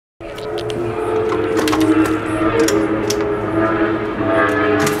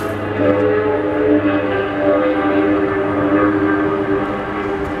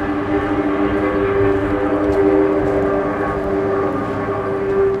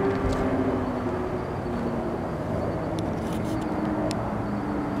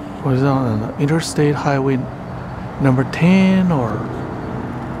Was it on Interstate Highway number 10 or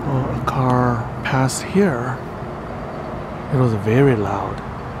a car passed here? It was very loud.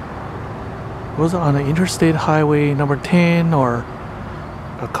 Was it on the Interstate Highway number 10 or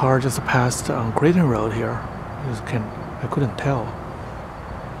a car just passed on Graydon Road here? I couldn't tell.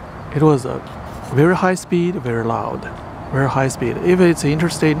 It was a very high speed, very loud, very high speed. If it's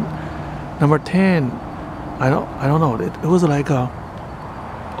Interstate number 10, I don't know. It was like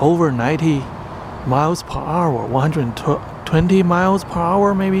over 90 miles per hour, 120 miles per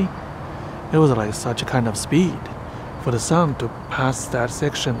hour maybe. It was like such a kind of speed for the sound to pass that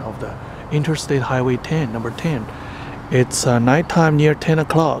section of the Interstate Highway 10, number 10. It's nighttime near 10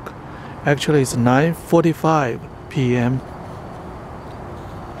 o'clock. Actually, it's 9:45 p.m.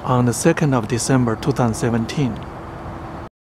 on the 2nd of December 2017.